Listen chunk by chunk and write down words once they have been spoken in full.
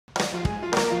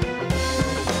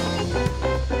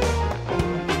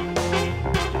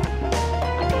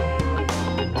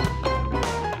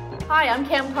Hi, I'm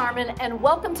Cam Carmen, and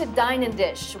welcome to Dine and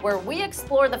Dish, where we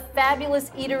explore the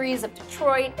fabulous eateries of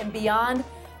Detroit and beyond,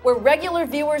 where regular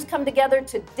viewers come together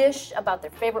to dish about their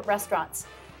favorite restaurants.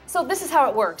 So this is how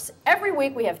it works. Every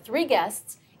week we have 3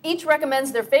 guests, each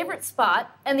recommends their favorite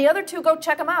spot, and the other 2 go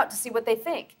check them out to see what they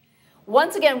think.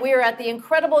 Once again, we are at the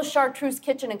incredible Show2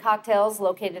 Kitchen and Cocktails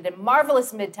located in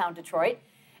marvelous Midtown Detroit.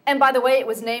 And by the way, it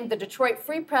was named the Detroit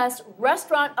Free Press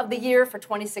Restaurant of the Year for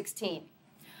 2016.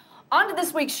 On to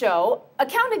this week's show,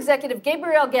 account executive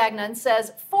Gabrielle Gagnon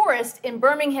says Forest in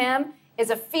Birmingham is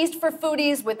a feast for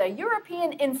foodies with a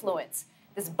European influence.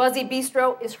 This buzzy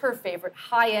bistro is her favorite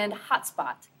high-end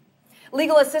hotspot.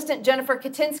 Legal assistant Jennifer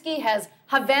Katinsky has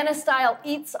Havana-style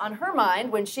eats on her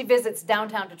mind when she visits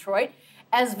downtown Detroit,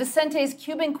 as Vicente's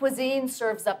Cuban cuisine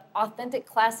serves up authentic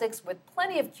classics with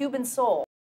plenty of Cuban soul.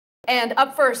 And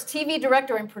up first, TV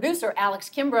director and producer Alex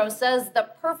Kimbrough says the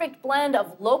perfect blend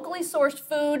of locally sourced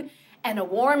food and a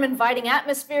warm, inviting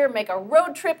atmosphere make a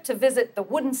road trip to visit the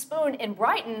Wooden Spoon in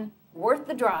Brighton worth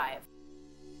the drive.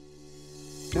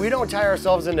 We don't tie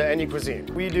ourselves into any cuisine.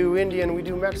 We do Indian, we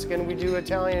do Mexican, we do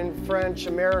Italian, French,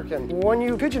 American. When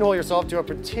you pigeonhole yourself to a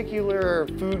particular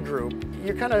food group,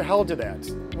 you're kind of held to that.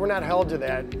 We're not held to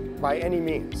that by any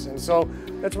means. And so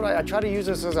that's what I try to use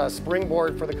this as a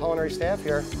springboard for the culinary staff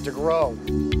here to grow.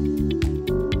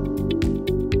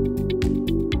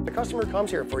 The customer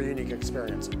comes here for a unique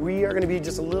experience. We are going to be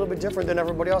just a little bit different than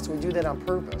everybody else. We do that on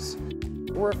purpose.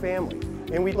 We're a family,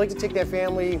 and we'd like to take that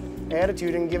family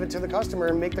attitude and give it to the customer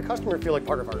and make the customer feel like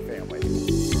part of our family.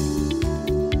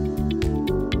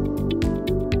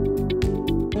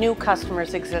 New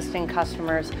customers, existing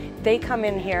customers, they come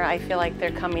in here, I feel like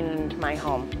they're coming into my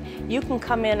home. You can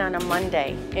come in on a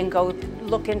Monday and go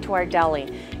look into our deli.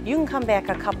 You can come back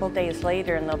a couple days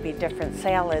later and there'll be different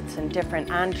salads and different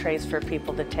entrees for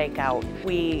people to take out.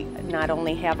 We not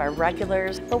only have our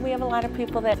regulars, but we have a lot of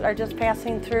people that are just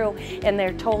passing through and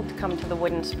they're told to come to the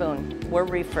Wooden Spoon. We're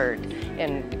referred,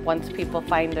 and once people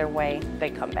find their way, they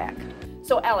come back.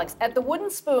 So Alex, at the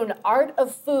Wooden Spoon, art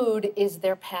of food is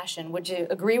their passion. Would you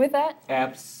agree with that?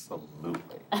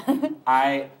 Absolutely.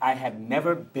 I had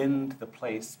never been to the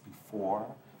place before,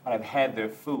 but I've had their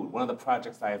food. One of the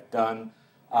projects I have done,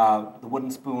 the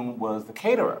Wooden Spoon was the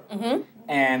caterer.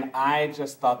 And I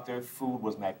just thought their food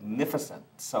was magnificent.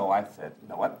 So I said, you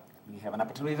know what, we have an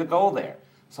opportunity to go there.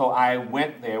 So I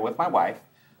went there with my wife.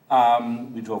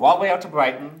 We drove all the way out to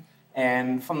Brighton.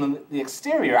 And from the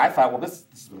exterior, I thought, well, this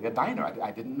is really a diner.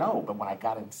 I didn't know. But when I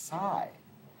got inside,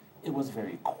 it was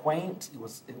very quaint. It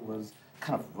was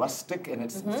kind of rustic in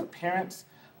its appearance.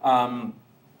 And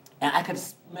I could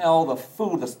smell the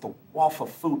food, the waft of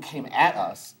food came at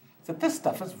us. I said, this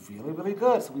stuff is really, really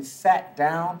good. So we sat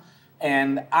down,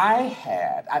 and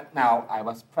now I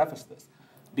must preface this.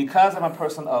 Because I'm a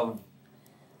person of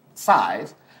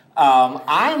size,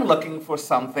 I'm looking for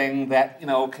something that, you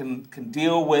know, can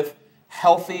deal with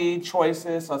healthy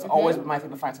choices. So it's always been my thing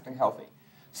to find something healthy.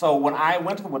 So when I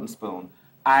went to the Wooden Spoon,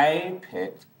 I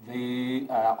picked the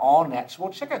all-natural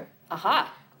chicken.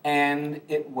 And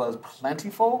it was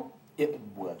plentiful. It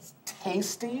was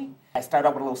tasty. I started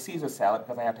out with a little Caesar salad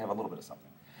because I have to have a little bit of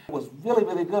something. It was really,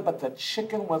 really good, but the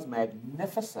chicken was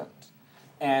magnificent.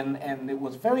 And it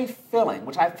was very filling,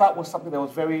 which I thought was something that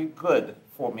was very good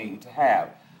for me to have.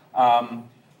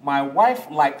 My wife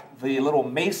liked the little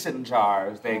mason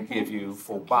jars they give you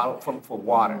for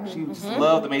water. She just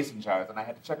loved the mason jars, and I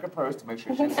had to check her purse to make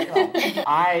sure she was home.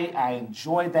 I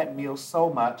enjoyed that meal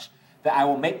so much that I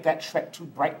will make that trek to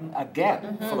Brighton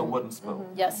again for the Wooden Spoon.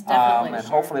 Yes, definitely. And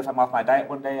hopefully if I'm off my diet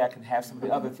one day, I can have some of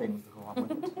the other things to go on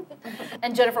with it.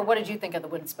 And Jennifer, what did you think of the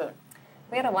Wooden Spoon?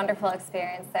 We had a wonderful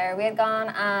experience there. We had gone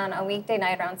on a weekday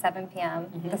night around 7 p.m.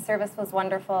 The service was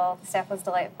wonderful. The staff was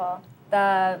delightful.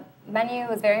 The menu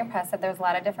was very impressive. There was a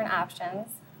lot of different options.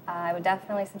 I would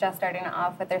definitely suggest starting it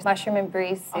off with their mushroom and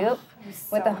brie soup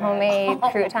with the homemade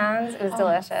croutons. It was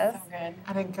delicious. So good.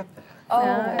 I didn't get that.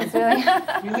 It was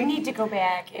really... We need to go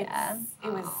back. It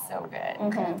was so good.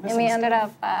 And we ended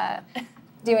up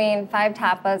doing 5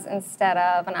 tapas instead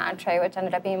of an entree, which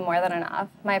ended up being more than enough.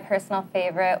 My personal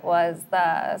favorite was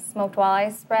the smoked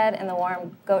walleye spread and the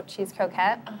warm goat cheese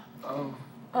croquette.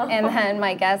 And then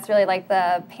my guests really liked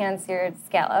the pan-seared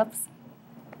scallops.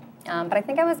 But I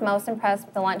think I was most impressed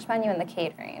with the lunch menu and the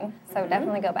catering. So I would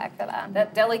definitely go back for that.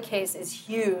 That deli case is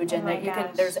huge, and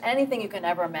there's anything you can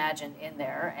ever imagine in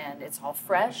there, and it's all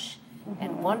fresh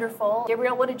and wonderful.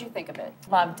 Gabrielle, what did you think of it?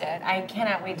 Loved it. I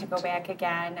cannot wait to go back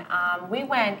again. We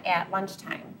went at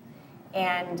lunchtime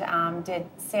and did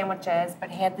sandwiches,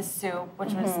 but had the soup,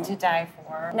 which was to die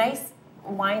for. Nice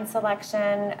wine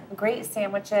selection, great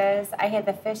sandwiches. I had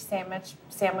the fish sandwich,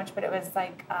 but it was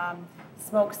like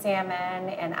smoked salmon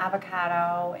and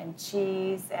avocado and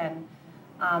cheese and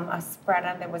a spread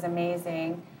on that was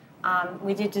amazing.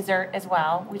 We did dessert as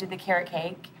well. We did the carrot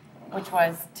cake, which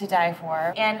was to die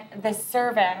for. And the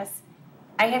service,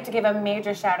 I have to give a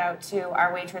major shout out to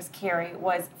our waitress, Carrie,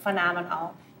 was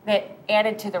phenomenal. That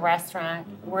added to the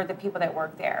restaurant were the people that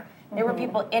worked there. There were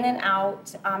people in and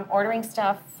out, ordering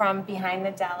stuff from behind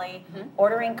the deli,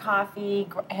 ordering coffee,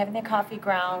 having the coffee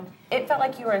ground. It felt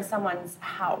like you were in someone's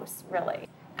house, really.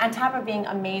 On top of being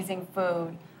amazing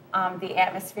food, the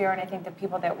atmosphere, and I think the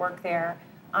people that work there,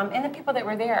 and the people that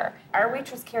were there. Our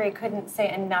waitress, Carrie, couldn't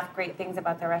say enough great things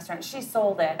about the restaurant. She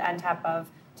sold it on top of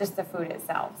just the food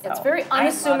itself. So it's very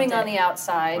unassuming on the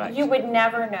outside. Right. You would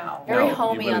never know. Very No,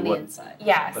 homey you really on the wouldn't. inside.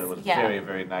 Yes. But it was yeah. very,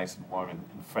 very nice and warm and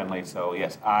friendly. So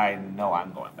yes, I know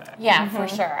I'm going back. Yeah, for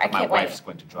sure. I My can't wife's wait.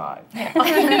 going to drive.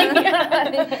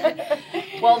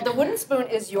 Well, the wooden spoon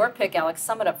is your pick, Alex.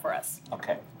 Sum it up for us.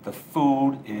 Okay. The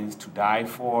food is to die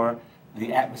for.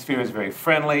 The atmosphere is very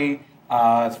friendly.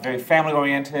 It's very family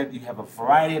oriented. You have a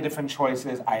variety of different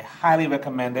choices. I highly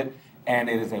recommend it. And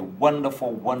it is a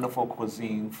wonderful, wonderful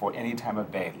cuisine for any time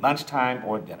of day, lunchtime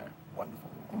or dinner. Wonderful.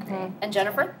 And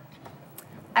Jennifer?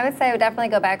 I would say I would definitely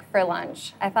go back for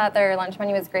lunch. I thought their lunch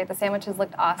menu was great. The sandwiches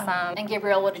looked awesome. And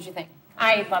Gabrielle, what did you think?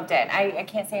 I loved it. I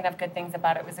can't say enough good things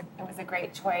about it. It was a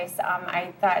great choice.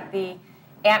 I thought the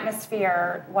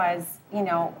atmosphere was, you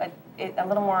know, a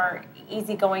little more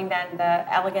easygoing than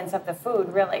the elegance of the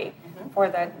food, really, for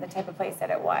the type of place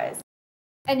that it was.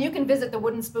 And you can visit the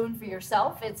Wooden Spoon for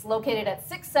yourself. It's located at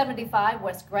 675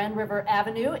 West Grand River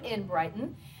Avenue in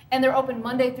Brighton. And they're open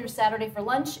Monday through Saturday for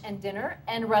lunch and dinner,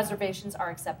 and reservations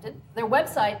are accepted. Their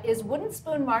website is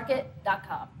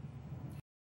woodenspoonmarket.com.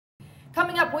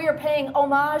 Coming up, we are paying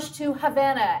homage to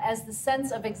Havana as the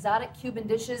sense of exotic Cuban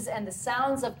dishes and the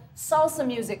sounds of salsa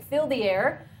music fill the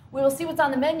air. We will see what's on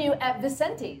the menu at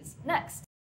Vicente's next.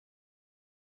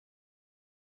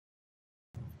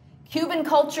 Cuban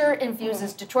culture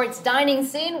infuses Detroit's dining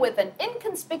scene with an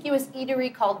inconspicuous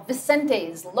eatery called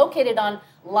Vicente's, located on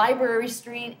Library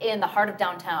Street in the heart of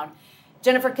downtown.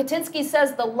 Jennifer Katinsky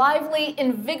says the lively,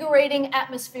 invigorating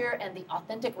atmosphere and the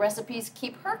authentic recipes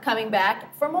keep her coming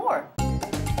back for more.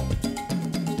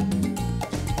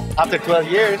 After 12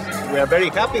 years, we are very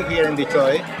happy here in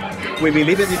Detroit. We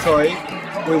believe in Detroit.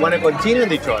 We want to continue in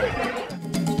Detroit.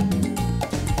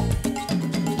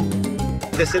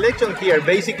 The selection here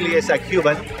basically is a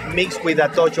Cuban mixed with a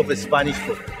touch of Spanish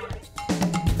food.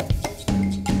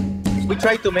 We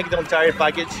try to make the entire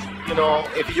package. You know,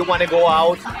 if you want to go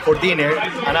out for dinner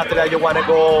and after that you want to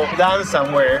go dance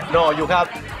somewhere, no, you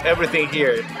have everything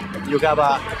here. You have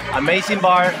an amazing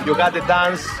bar, you got the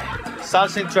dance,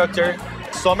 salsa instructor.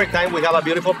 Summertime, we have a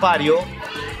beautiful patio.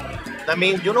 I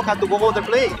mean, you don't have to go other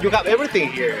place. You have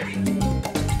everything here.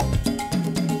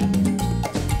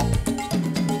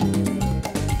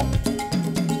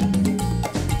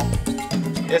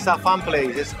 It's a fun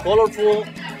place. It's colorful.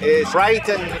 It's bright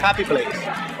and happy place.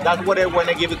 That's what I want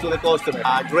to give it to the customer.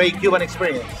 A great Cuban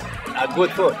experience. A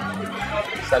good food.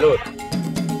 Salud.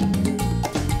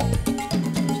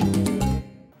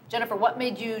 Jennifer, what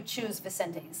made you choose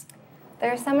Vicente's?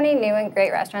 There are so many new and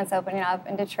great restaurants opening up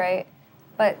in Detroit,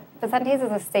 but Vicente's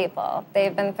is a staple.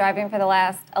 They've been thriving for the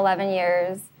last 11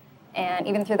 years, and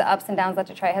even through the ups and downs that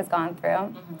Detroit has gone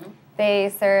through.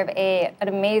 They serve an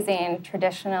amazing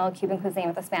traditional Cuban cuisine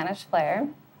with a Spanish flair.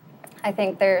 I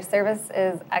think their service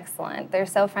is excellent. They're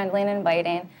so friendly and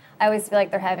inviting. I always feel like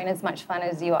they're having as much fun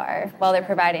as you are while they're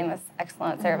providing this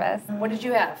excellent service. What did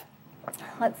you have?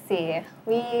 Let's see.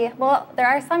 Well, there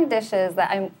are some dishes that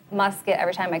I must get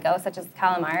every time I go, such as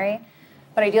calamari,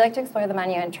 but I do like to explore the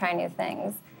menu and try new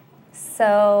things.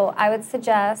 So I would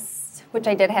suggest, which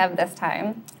I did have this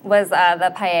time, was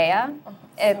the paella.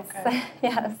 It's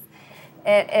yes.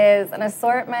 It is an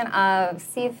assortment of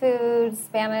seafood,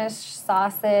 Spanish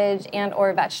sausage, and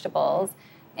or vegetables,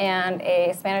 and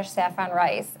a Spanish saffron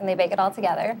rice, and they bake it all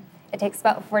together. It takes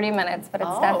about 40 minutes, but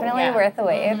it's definitely worth the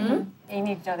wait. You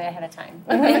need to know that ahead of time.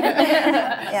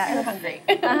 Yeah, You're hungry.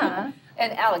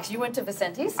 And Alex, you went to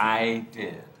Vicente's? I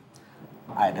did.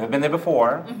 I'd never been there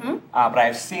before, but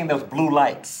I've seen those blue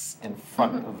lights in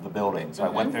front of the building. So I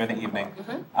went there in the evening,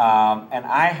 and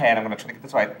I had, I'm going to try to get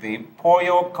this right, the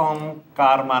pollo con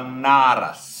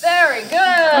carbonara. Very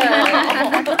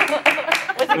good.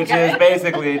 Which is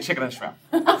basically chicken and shrimp.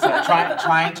 So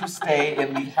trying to stay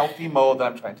in the healthy mode that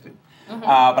I'm trying to do.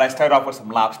 But I started off with some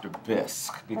lobster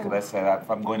bisque because I said if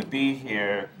I'm going to be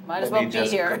here, Might as let well me be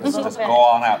just, here. just go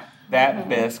on out. That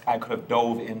bisque, I could have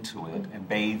dove into it and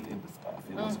bathed in the stuff.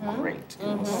 It was great.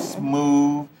 It was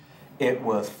smooth. It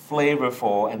was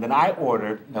flavorful. And then I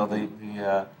ordered,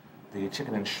 the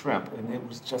chicken and shrimp, and it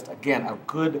was just, again, a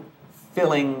good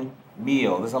filling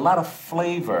meal. There's a lot of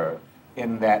flavor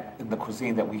in the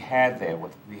cuisine that we had there.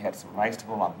 We had some rice to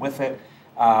go along with it.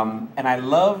 And I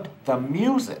loved the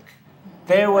music.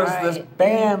 There was this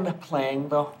band playing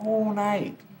the whole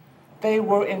night. They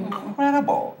were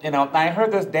incredible. I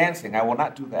heard this dancing. I will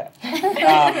not do that.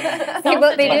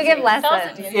 They do give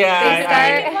lessons.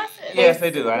 Yeah, yes,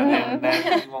 they do.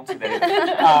 And you won't see that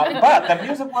either. But the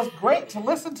music was great to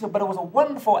listen to, but it was a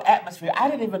wonderful atmosphere. I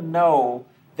didn't even know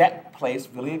that place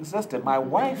really existed. My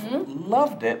wife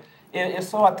loved it. It's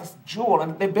sort of like this jewel,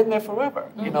 and they've been there forever.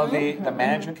 The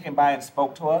manager came by and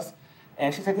spoke to us,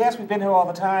 and she said, yes, we've been here all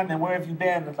the time, and where have you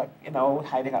been? It's like,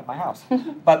 hiding out my house.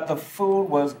 But the food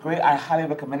was great. I highly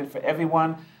recommend it for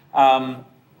everyone.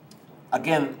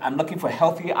 Again, I'm looking for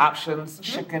healthy options.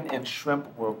 Chicken and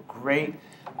shrimp were great.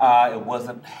 It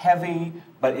wasn't heavy,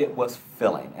 but it was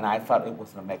filling, and I thought it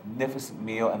was a magnificent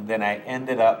meal, and then I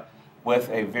ended up with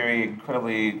a very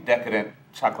incredibly decadent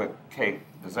chocolate cake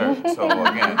dessert. So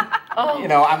again,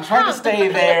 I'm trying to stay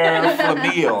there for the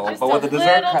meal, Just but with the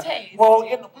dessert, it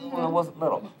wasn't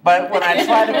little. But when I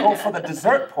tried to go for the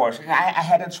dessert portion, I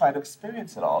had to try to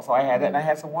experience it all. So I had that, and I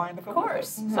had some wine to go with it.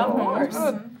 So Of course. It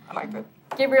was good. I liked it.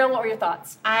 Gabrielle, what were your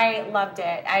thoughts? I loved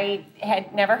it. I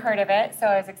had never heard of it, so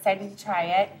I was excited to try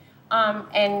it.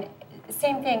 And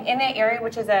same thing, in that area,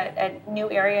 which is a new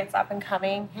area, it's up and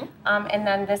coming, and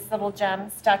then this little gem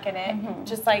stuck in it.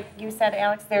 Just like you said,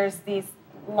 Alex, there's these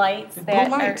lights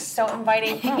that are so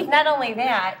inviting. Not only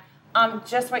that,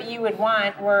 just what you would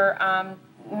want were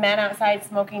men outside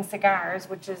smoking cigars,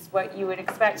 which is what you would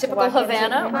expect. Typical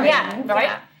Havana, right? Yeah, Right.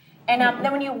 yeah. And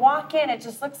then when you walk in, it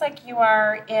just looks like you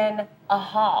are in a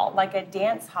hall, like a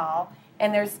dance hall,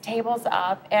 and there's tables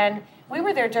up. And we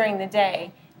were there during the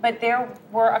day, but there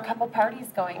were a couple parties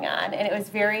going on, and it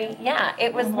was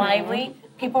it was lively.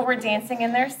 People were dancing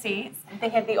in their seats. They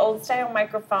had the old style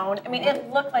microphone. I mean,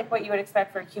 it looked like what you would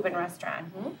expect for a Cuban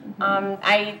restaurant.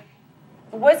 I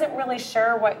wasn't really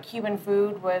sure what Cuban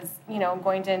food was,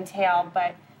 going to entail,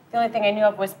 but the only thing I knew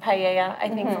of was paella, I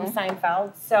think, from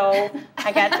Seinfeld. So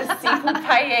I got to see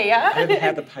paella. I didn't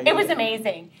have the paella. It was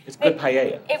amazing. It's good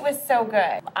paella. It was so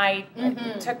good. I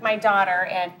took my daughter,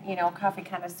 and coffee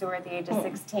connoisseur at the age of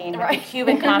 16. But the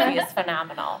Cuban coffee is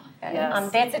phenomenal.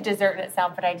 Yes. That's a dessert in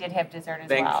itself, but I did have dessert as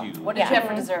well. Thank you. What did you have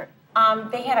for dessert?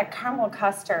 They had a caramel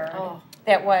custard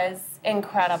that was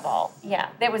incredible. Yeah,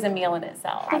 that was a meal in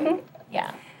itself.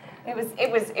 Yeah. It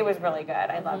was really good.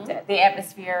 I loved it. The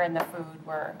atmosphere and the food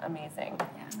were amazing.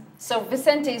 Yeah. So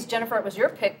Vicente's, Jennifer, it was your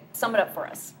pick. Sum it up for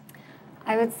us.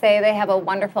 I would say they have a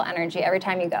wonderful energy every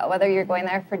time you go, whether you're going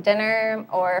there for dinner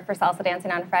or for salsa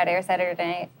dancing on Friday or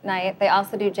Saturday night. They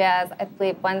also do jazz, I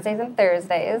believe, Wednesdays and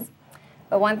Thursdays.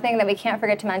 But one thing that we can't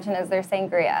forget to mention is their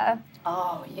sangria.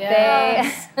 Oh,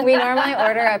 yes. We normally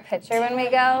order a pitcher when we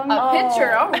go. A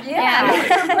pitcher? Oh, yeah.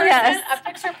 Yes. A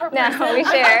picture per person. No, we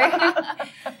share.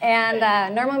 And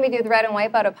normally we do the red and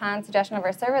white, but upon suggestion of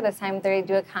our server, this time they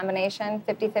do a combination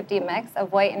 50-50 mix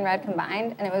of white and red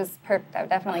combined, and it was perfect. I would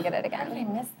definitely get it again. I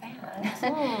missed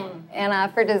that.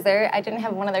 And for dessert, I didn't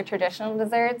have one of their traditional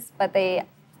desserts, but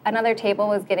another table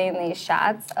was getting these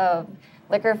shots of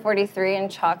Liquor 43 and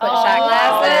chocolate shot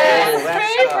glasses.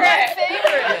 Favorite.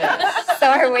 So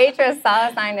our waitress saw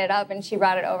us, signed it up, and she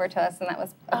brought it over to us, and that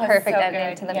was a perfect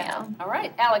ending to the meal. All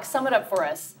right, Alex, sum it up for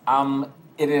us.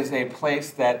 It is a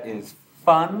place that is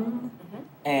fun,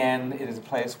 and it is a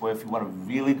place where if you want a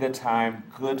really good time,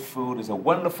 good food, is a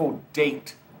wonderful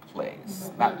date place.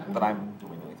 Not that I'm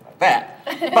doing anything like that,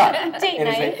 but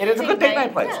it is a good date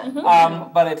night place.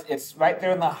 But it's right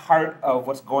there in the heart of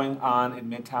what's going on in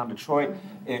Midtown Detroit.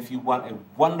 If you want a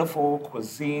wonderful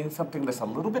cuisine, something that's a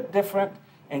little bit different,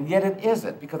 and yet it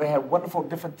isn't, because they have wonderful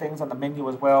different things on the menu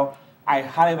as well. I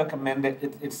highly recommend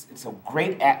it. It's a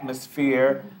great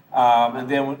atmosphere, and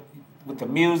then with the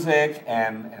music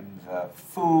and the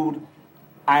food,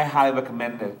 I highly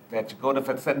recommend that you go to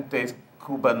Vicente's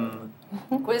Cuban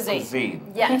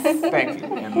cuisine. Yes. Thank you.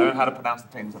 And learn how to pronounce the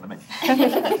things on the menu.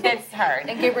 It's hard.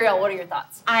 And Gabrielle, what are your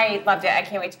thoughts? I loved it. I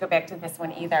can't wait to go back to this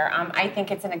one either. I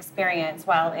think it's an experience.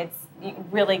 While it's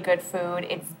really good food,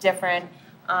 it's different,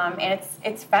 and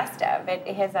it's festive.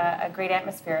 It has a great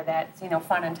atmosphere that's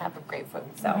fun on top of great food.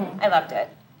 So I loved it.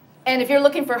 And if you're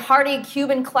looking for hearty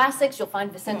Cuban classics, you'll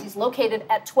find Vicente's located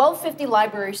at 1250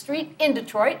 Library Street in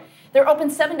Detroit. They're open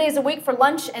 7 days a week for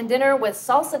lunch and dinner with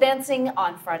salsa dancing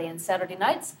on Friday and Saturday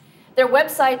nights. Their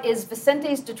website is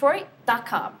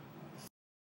vicentesdetroit.com.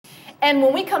 And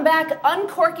when we come back,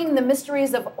 uncorking the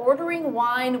mysteries of ordering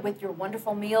wine with your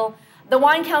wonderful meal, the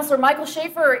wine counselor Michael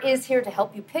Schaefer is here to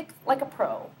help you pick like a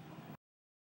pro.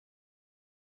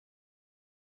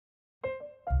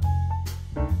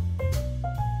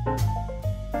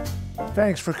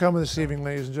 Thanks for coming this evening,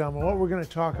 ladies and gentlemen. What we're going to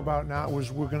talk about now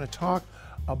is we're going to talk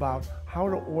about how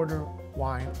to order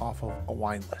wine off of a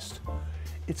wine list.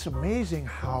 It's amazing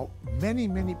how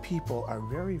many people are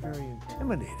very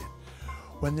intimidated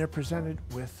when they're presented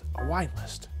with a wine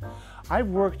list. I've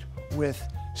worked with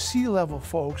C-level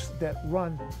folks that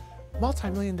run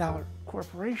multi-million-dollar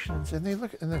corporations, and they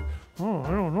look and they're, oh,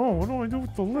 I don't know, what do I do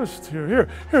with the list here?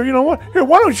 Here, you know what? Here,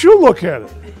 why don't you look at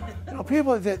it? You know,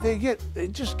 people that they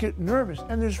just get nervous,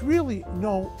 and there's really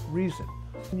no reason.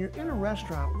 When you're in a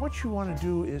restaurant, what you want to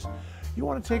do is you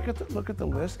want to take a look at the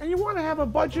list, and you want to have a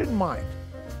budget in mind.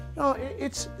 You know,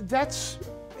 it's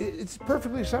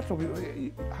perfectly acceptable.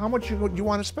 How much you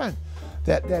want to spend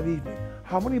that evening?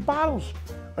 How many bottles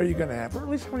are you going to have? Or at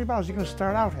least how many bottles are you going to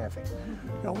start out having?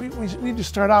 You know, we need to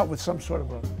start out with some sort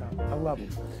of a level.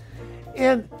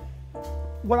 And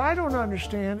what I don't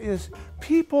understand is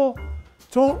people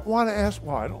don't want to ask,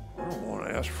 well, I don't want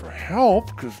to ask for help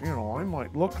because, you know, I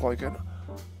might look like it.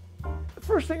 The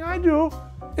first thing I do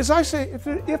is I say,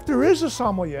 if there is a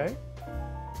sommelier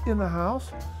in the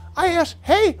house, I ask,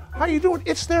 hey, how you doing?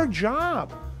 It's their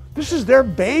job. This is their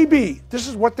baby. This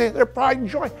is what their pride and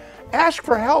joy. Ask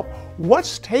for help.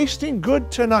 What's tasting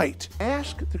good tonight?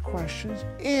 Ask the questions.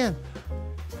 And,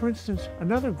 for instance,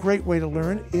 another great way to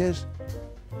learn is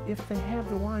if they have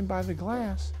the wine by the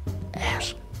glass,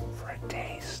 ask for a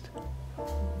taste.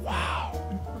 Wow,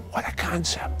 what a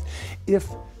concept. If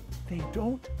they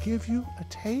don't give you a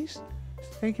taste,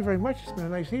 thank you very much. It's been a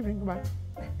nice evening. Goodbye.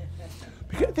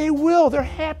 Because they will. They're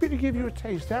happy to give you a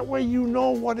taste. That way you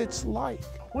know what it's like.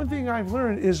 One thing I've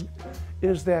learned is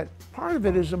that part of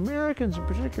it is Americans in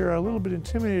particular are a little bit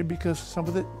intimidated because some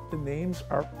of the names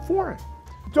are foreign.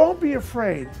 Don't be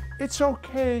afraid. It's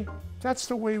okay. That's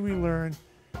the way we learn.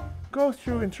 Go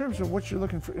through, in terms of what you're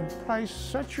looking for in price,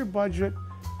 set your budget,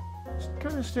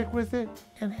 kind of stick with it,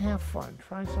 and have fun.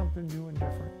 Try something new and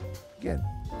different. Again,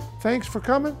 thanks for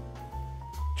coming.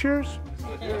 Cheers.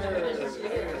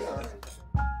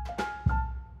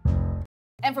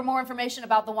 And for more information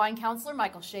about the wine counselor,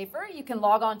 Michael Schaefer, you can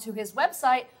log on to his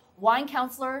website,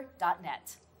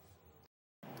 winecounselor.net.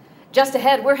 Just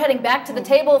ahead, we're heading back to the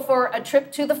table for a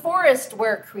trip to the forest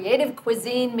where creative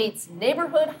cuisine meets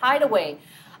neighborhood hideaway.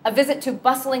 A visit to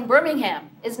bustling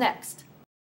Birmingham is next.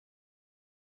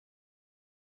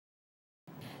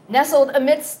 Nestled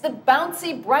amidst the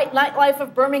bouncy, bright nightlife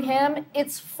of Birmingham,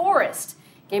 it's Forest.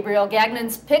 Gabriel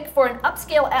Gagnon's pick for an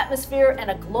upscale atmosphere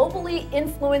and a globally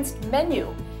influenced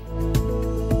menu.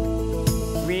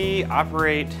 We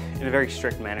operate in a very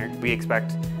strict manner. We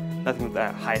expect nothing but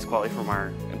the highest quality from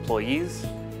our employees,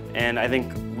 and I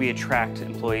think we attract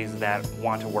employees that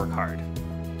want to work hard,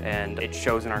 and it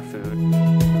shows in our food.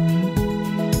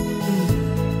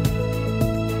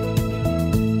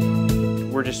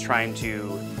 We're just trying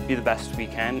to be the best we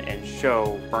can and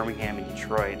show Birmingham and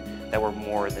Detroit that we're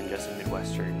more than just a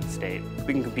Midwestern state.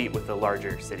 We can compete with the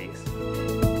larger cities.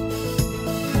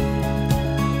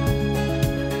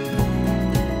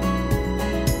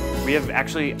 We have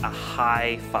actually a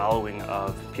high following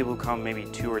of people who come maybe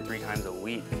 2 or 3 times a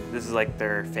week. This is like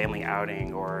their family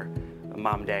outing or a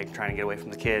mom and dad trying to get away from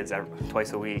the kids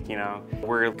twice a week, you know.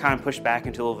 We're kind of pushed back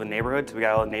into a little of a neighborhood, so we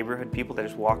got a lot of neighborhood people that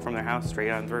just walk from their house straight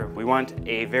on through. We want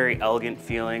a very elegant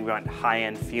feeling, we want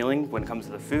high-end feeling when it comes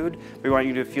to the food. We want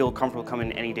you to feel comfortable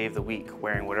coming any day of the week,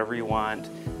 wearing whatever you want,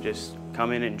 just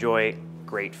come in and enjoy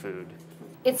great food.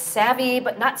 It's savvy,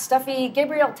 but not stuffy.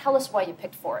 Gabrielle, tell us why you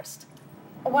picked Forest.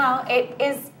 Well, it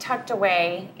is tucked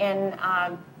away in,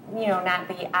 you know, not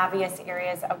the obvious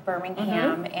areas of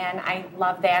Birmingham, and I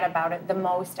love that about it the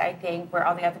most, I think, where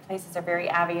all the other places are very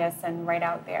obvious and right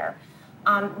out there.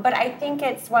 But I think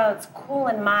it's, while it's cool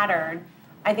and modern,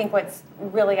 I think what's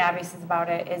really obvious about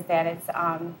it is that it's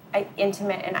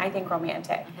intimate and I think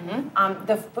romantic.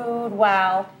 The food,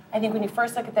 well, I think when you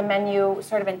first look at the menu,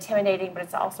 sort of intimidating, but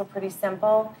it's also pretty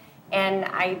simple, and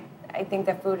I think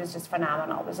the food is just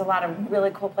phenomenal. There's a lot of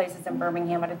really cool places in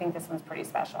Birmingham, but I think this one's pretty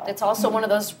special. It's also one of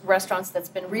those restaurants that's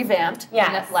been revamped in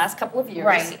the last couple of years.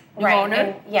 Right, New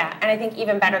owner. And I think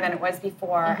even better than it was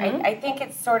before. I think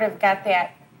it's sort of got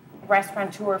that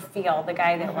restaurateur feel, the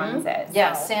guy that runs it.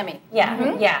 Yeah, so, Sammy.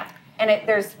 Yeah. And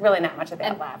there's really not much of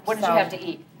that left. What did you have to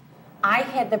eat? I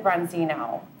had the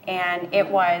branzino, and it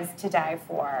was to die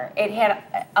for. It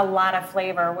had a lot of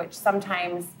flavor, which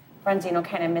sometimes Franzino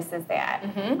kind of misses that.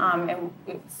 And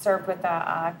it's served with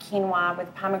a quinoa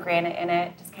with pomegranate in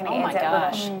it. Just kind of adds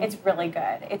that little. It's really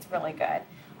good. It's really good.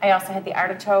 I also had the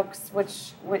artichokes,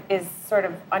 which is sort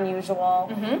of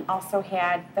unusual. Also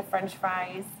had the French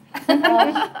fries.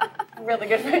 Really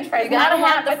good French fries. You gotta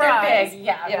have the fries. Big.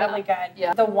 Yeah, really good.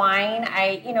 Yeah. The wine,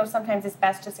 sometimes it's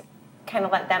best just to kind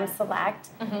of let them select.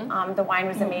 The wine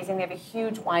was amazing. They have a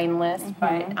huge wine list,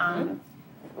 but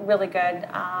really good.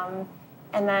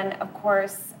 And then, of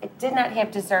course, it did not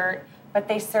have dessert, but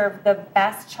they served the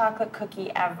best chocolate cookie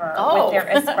ever with their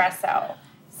espresso.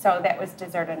 So that was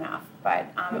dessert enough. But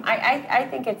I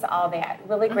think it's all that.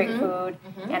 Really great food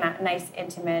and a nice,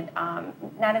 intimate,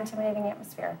 not intimidating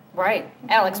atmosphere. Right.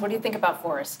 Alex, what do you think about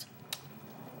Forest?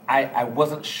 I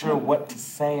wasn't sure what to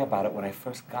say about it when I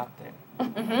first got there.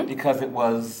 Because it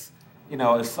was,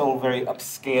 it's so very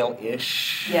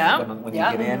upscale-ish when you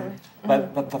get in.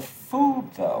 But the food,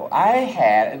 though, I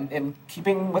had, in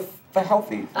keeping with the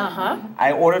healthy thing,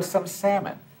 I ordered some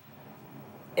salmon.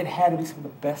 It had to be some of the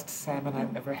best salmon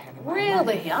I've ever had in my life.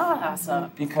 Really?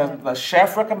 Awesome. Because the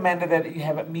chef recommended that you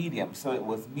have it medium. So it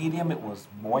was medium, it was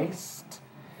moist,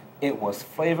 it was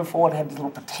flavorful, it had these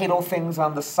little potato things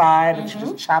on the side that you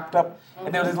just chopped up,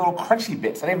 and there were these little crunchy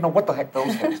bits. I didn't even know what the heck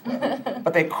those things were.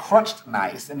 But they crunched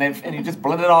nice, and you just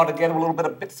blended it all together with a little bit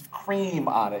of bits of cream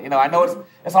on it. I know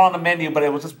it's all on the menu, but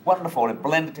it was just wonderful. It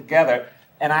blended together.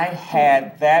 And I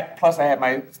had that, plus I had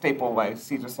my staple, my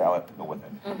Caesar salad to go with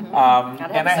it. And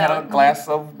I had a glass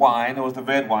of wine. It was the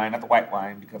red wine, not the white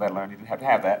wine, because I learned you didn't have to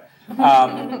have that.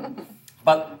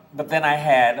 But then I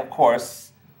had, of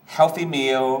course, healthy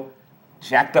meal,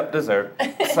 jacked up dessert.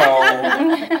 So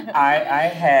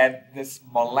I had this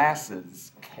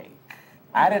molasses cake.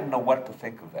 I didn't know what to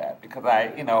think of that, because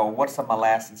what's a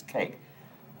molasses cake?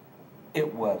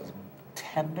 It was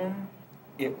tender,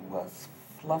 it was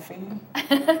fluffy,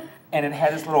 and it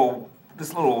had this little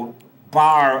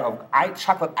bar of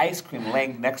chocolate ice cream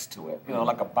laying next to it,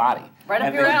 like a body. Right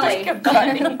up your alley. No,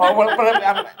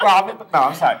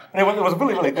 I'm sorry. But it was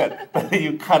really, really good. But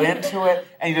you cut into it,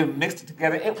 and you just mixed it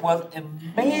together. It was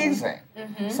amazing.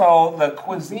 So the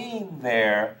cuisine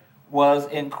there was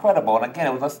incredible. And again,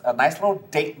 it was a nice little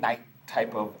date night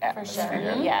type of atmosphere. For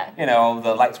sure. Yeah.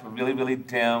 The lights were really, really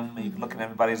dim. You could look in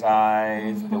everybody's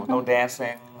eyes. There was no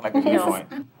dancing like at this point.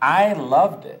 I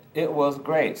loved it. It was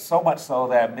great. So much so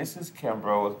that Mrs.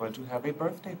 Kimbrough was going to have a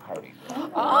birthday party there.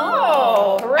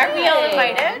 Oh, are we all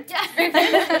invited?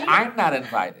 I'm not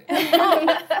invited.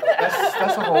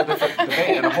 That's a whole different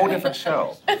debate and a whole different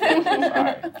show.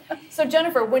 Sorry. So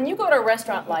Jennifer, when you go to a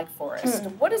restaurant like Forest,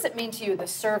 what does it mean to you? The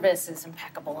service is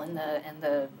impeccable, and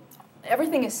the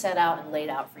everything is set out and laid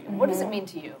out for you. What does it mean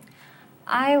to you?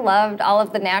 I loved all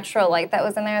of the natural light that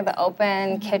was in there, the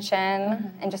open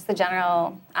kitchen, and just the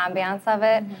general ambiance of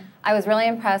it. I was really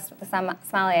impressed with the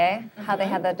sommelier, how they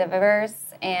had the diverse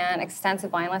and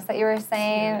extensive wine list that you were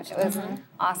saying. It was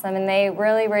awesome, and they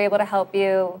really were able to help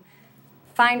you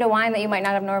find a wine that you might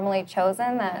not have normally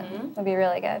chosen that would be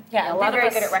really good. Yeah, they're very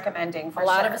good at recommending, for sure. A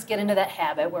lot of us get into that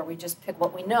habit where we just pick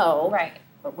what we know. Right.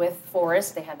 But with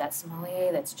Forest, they have that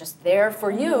sommelier that's just there for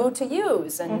you to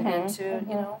use and to,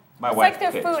 My it's wife like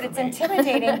their picks food. for It's me.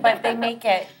 intimidating, but they make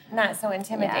it not so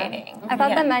intimidating. Yeah. I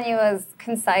thought the menu was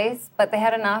concise, but they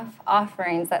had enough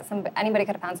offerings that anybody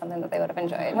could have found something that they would have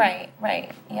enjoyed.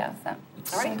 Right, yeah. So. It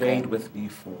stayed with me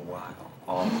for a while.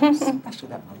 Especially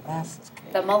that molasses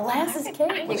cake. The molasses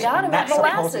cake. You got to have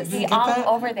molasses. Be all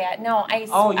over that. No, I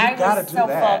gotta was do so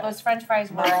that. full. Those French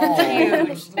fries were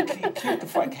huge.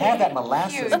 Have that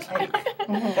molasses cake.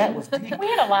 That was deep. We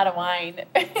had a lot of wine.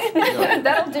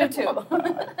 That'll do too.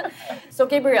 So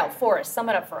Gabrielle, Forest, sum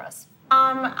it up for us.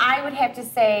 I would have to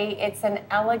say it's an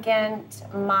elegant,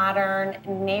 modern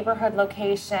neighborhood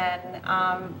location,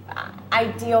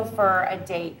 ideal for a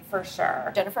date for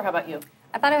sure. Jennifer, how about you?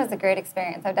 I thought it was a great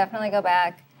experience. I'd definitely go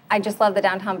back. I just love the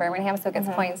downtown Birmingham, so it gets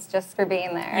points just for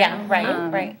being there. Yeah,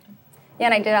 right. Yeah,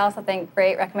 and I did also think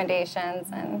great recommendations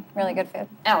and really good food.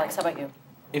 Alex, how about you?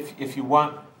 If you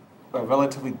want a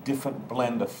relatively different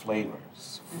blend of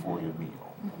flavors for your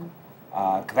meal,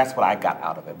 because that's what I got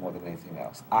out of it more than anything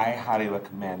else, I highly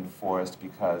recommend Forest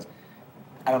because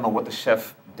I don't know what the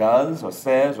chef does or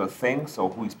says or thinks or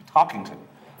who he's talking to,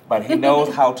 but he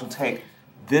knows how to take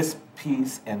this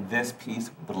piece and this piece,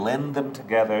 blend them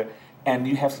together, and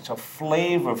you have such a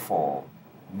flavorful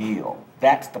meal.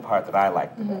 That's the part that I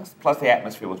like the best. Plus the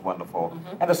atmosphere was wonderful,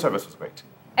 and the service was great.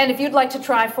 And if you'd like to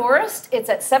try Forest, it's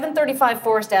at 735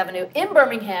 Forest Avenue in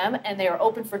Birmingham, and they are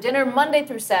open for dinner Monday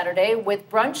through Saturday with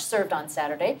brunch served on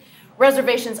Saturday.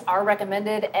 Reservations are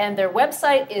recommended, and their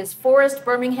website is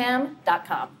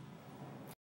forestbirmingham.com.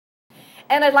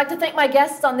 And I'd like to thank my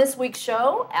guests on this week's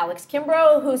show, Alex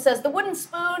Kimbrough, who says the Wooden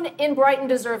Spoon in Brighton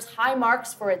deserves high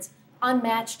marks for its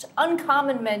unmatched,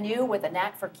 uncommon menu with a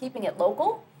knack for keeping it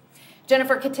local.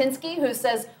 Jennifer Katinsky, who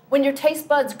says, when your taste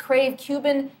buds crave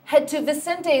Cuban, head to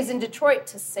Vicente's in Detroit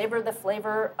to savor the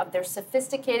flavor of their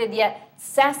sophisticated yet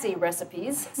sassy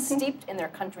recipes steeped in their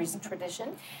country's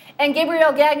tradition. And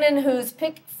Gabrielle Gagnon, whose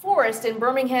pick Forest in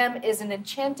Birmingham is an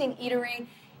enchanting eatery.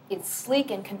 Its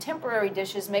sleek and contemporary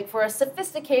dishes make for a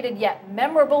sophisticated yet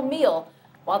memorable meal,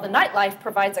 while the nightlife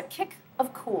provides a kick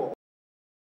of cool.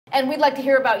 And we'd like to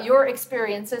hear about your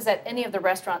experiences at any of the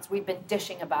restaurants we've been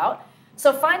dishing about.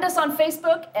 So find us on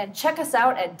Facebook and check us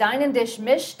out at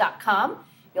dineanddishmish.com.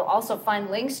 You'll also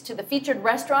find links to the featured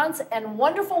restaurants and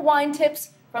wonderful wine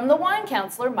tips from the wine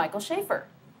counselor, Michael Schaefer.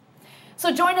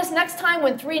 So join us next time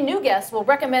when 3 new guests will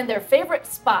recommend their favorite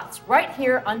spots right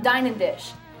here on Dine and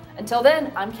Dish. Until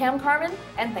then, I'm Cam Carmen,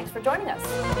 and thanks for joining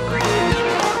us.